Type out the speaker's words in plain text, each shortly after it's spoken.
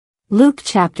Luke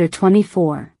chapter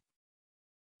 24.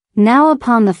 Now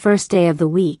upon the first day of the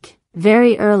week,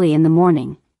 very early in the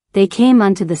morning, they came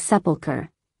unto the sepulchre,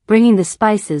 bringing the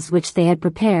spices which they had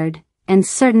prepared, and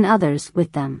certain others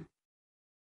with them.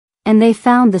 And they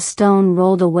found the stone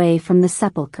rolled away from the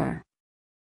sepulchre.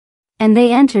 And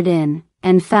they entered in,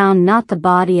 and found not the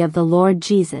body of the Lord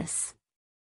Jesus.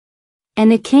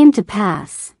 And it came to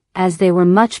pass, as they were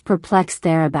much perplexed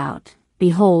thereabout,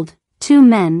 behold, 2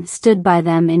 men stood by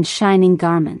them in shining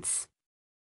garments.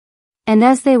 And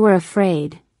as they were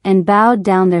afraid, and bowed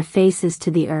down their faces to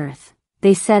the earth,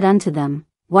 they said unto them,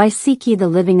 Why seek ye the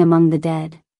living among the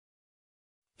dead?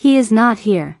 He is not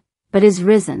here, but is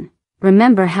risen.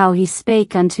 Remember how he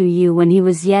spake unto you when he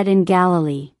was yet in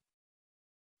Galilee,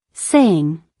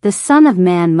 saying, The Son of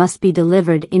Man must be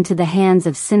delivered into the hands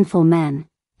of sinful men,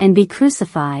 and be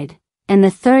crucified, and the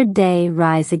 3rd day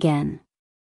rise again.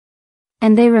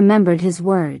 And they remembered his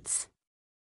words,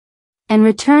 and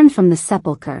returned from the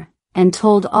sepulchre, and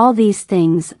told all these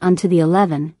things unto the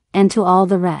 11, and to all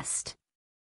the rest.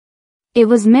 It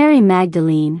was Mary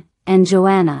Magdalene, and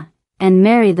Joanna, and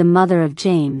Mary the mother of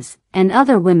James, and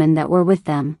other women that were with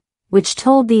them, which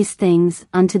told these things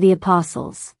unto the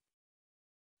apostles.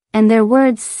 And their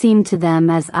words seemed to them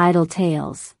as idle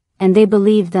tales, and they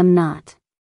believed them not.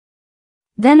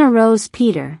 Then arose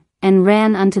Peter, and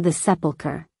ran unto the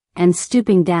sepulchre, and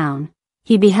stooping down,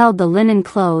 he beheld the linen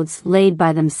clothes laid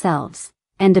by themselves,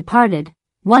 and departed,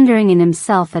 wondering in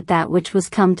himself at that which was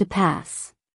come to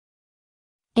pass.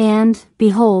 And,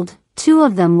 behold, 2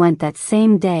 of them went that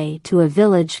same day to a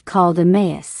village called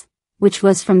Emmaus, which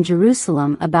was from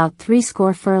Jerusalem about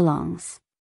 60 furlongs.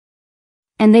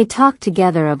 And they talked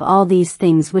together of all these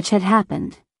things which had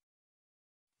happened.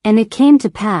 And it came to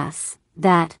pass,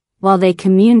 that, while they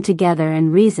communed together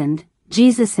and reasoned,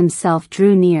 Jesus himself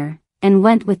drew near, and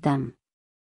went with them.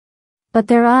 But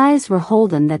their eyes were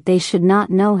holden that they should not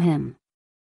know him.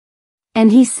 And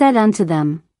he said unto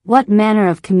them, What manner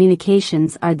of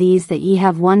communications are these that ye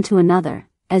have one to another,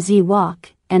 as ye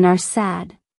walk, and are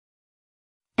sad?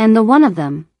 And the one of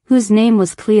them, whose name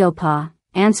was Cleopas,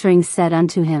 answering said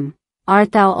unto him,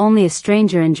 Art thou only a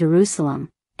stranger in Jerusalem,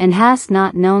 and hast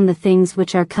not known the things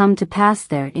which are come to pass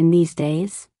there in these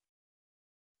days?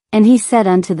 And he said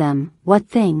unto them, What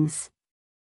things?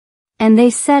 And they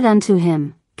said unto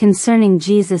him, Concerning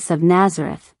Jesus of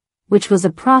Nazareth, which was a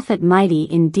prophet mighty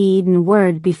in deed and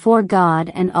word before God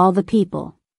and all the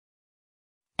people.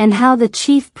 And how the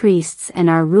chief priests and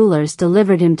our rulers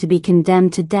delivered him to be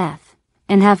condemned to death,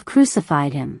 and have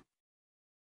crucified him.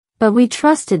 But we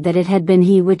trusted that it had been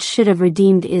he which should have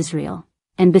redeemed Israel,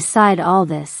 and beside all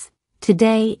this,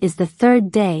 today is the 3rd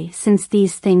day since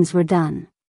these things were done.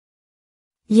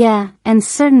 Yea, and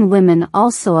certain women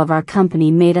also of our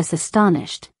company made us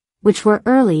astonished, which were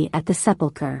early at the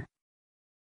sepulchre.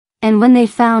 And when they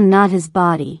found not his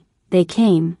body, they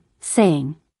came,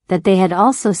 saying, that they had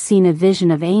also seen a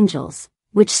vision of angels,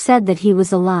 which said that he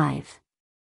was alive.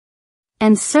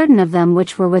 And certain of them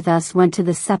which were with us went to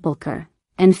the sepulchre,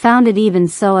 and found it even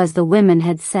so as the women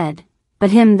had said,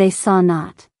 but him they saw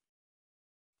not.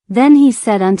 Then he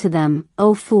said unto them,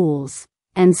 O fools,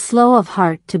 and slow of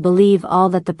heart to believe all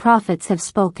that the prophets have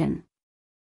spoken.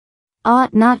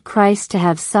 Ought not Christ to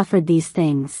have suffered these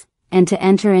things, and to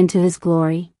enter into his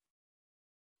glory?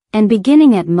 And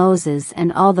beginning at Moses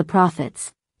and all the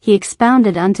prophets, he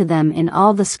expounded unto them in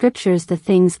all the scriptures the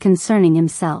things concerning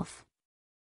himself.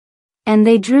 And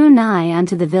they drew nigh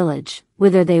unto the village,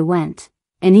 whither they went,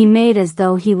 and he made as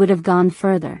though he would have gone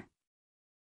further.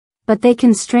 But they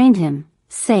constrained him,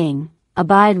 saying,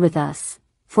 Abide with us,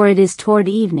 for it is toward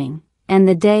evening, and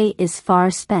the day is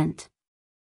far spent.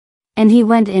 And he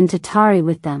went in to tarry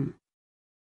with them.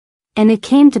 And it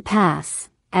came to pass,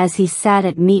 as he sat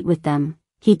at meat with them,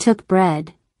 he took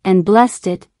bread, and blessed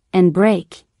it, and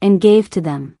brake, and gave to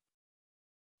them.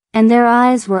 And their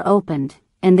eyes were opened,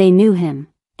 and they knew him,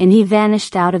 and he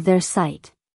vanished out of their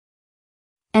sight.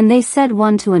 And they said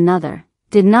one to another,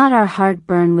 Did not our heart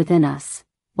burn within us,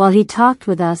 while he talked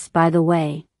with us by the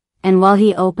way, and while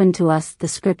he opened to us the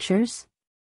scriptures?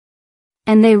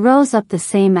 And they rose up the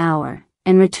same hour,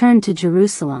 and returned to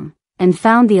Jerusalem, and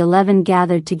found the 11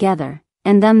 gathered together,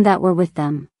 and them that were with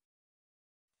them,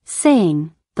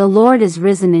 saying, The Lord is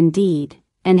risen indeed,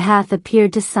 and hath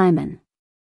appeared to Simon.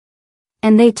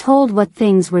 And they told what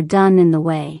things were done in the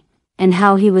way, and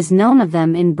how he was known of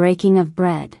them in breaking of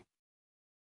bread.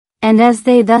 And as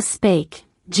they thus spake,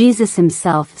 Jesus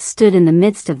himself stood in the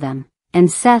midst of them,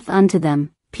 and saith unto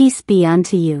them, Peace be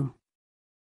unto you.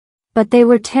 But they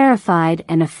were terrified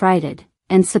and affrighted,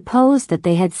 and supposed that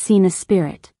they had seen a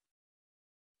spirit.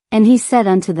 And he said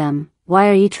unto them, Why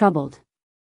are ye troubled?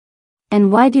 And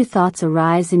why do thoughts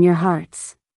arise in your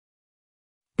hearts?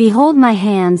 Behold my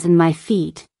hands and my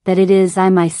feet, that it is I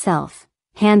myself.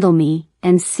 Handle me,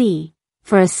 and see,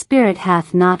 for a spirit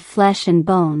hath not flesh and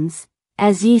bones,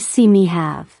 as ye see me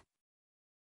have.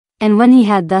 And when he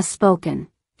had thus spoken,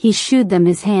 he shewed them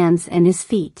his hands and his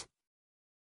feet.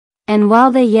 And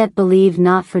while they yet believed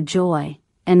not for joy,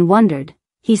 and wondered,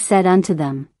 he said unto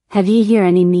them, Have ye here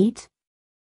any meat?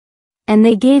 And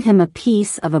they gave him a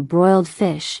piece of a broiled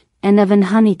fish, and of an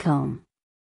honeycomb.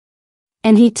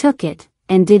 And he took it,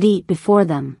 and did eat before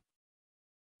them.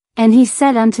 And he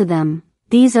said unto them,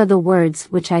 These are the words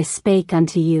which I spake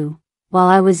unto you, while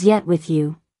I was yet with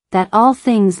you, that all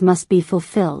things must be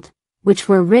fulfilled, which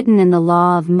were written in the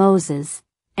law of Moses,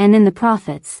 and in the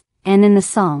prophets, and in the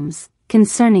Psalms,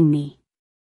 concerning me.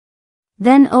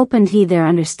 Then opened he their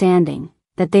understanding,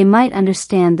 that they might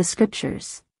understand the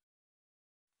Scriptures.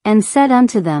 And said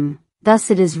unto them, Thus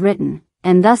it is written,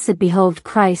 and thus it behoved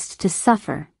Christ to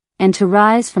suffer, and to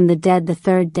rise from the dead the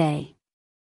third day.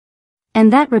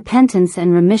 And that repentance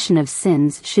and remission of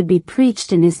sins should be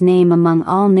preached in his name among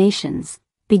all nations,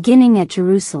 beginning at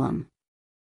Jerusalem.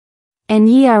 And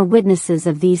ye are witnesses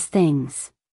of these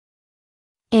things.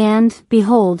 And,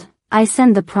 behold, I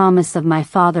send the promise of my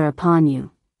Father upon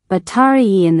you, but tarry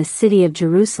ye in the city of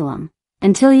Jerusalem,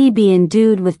 until ye be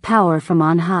endued with power from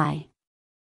on high.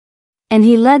 And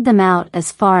he led them out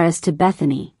as far as to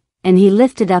Bethany, and he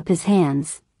lifted up his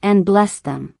hands, and blessed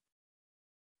them.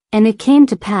 And it came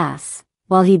to pass,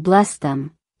 while he blessed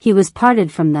them, he was parted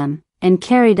from them, and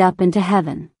carried up into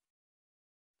heaven.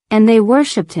 And they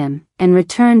worshipped him, and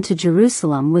returned to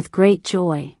Jerusalem with great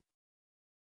joy.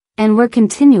 And were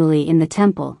continually in the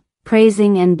temple,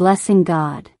 praising and blessing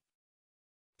God.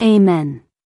 Amen.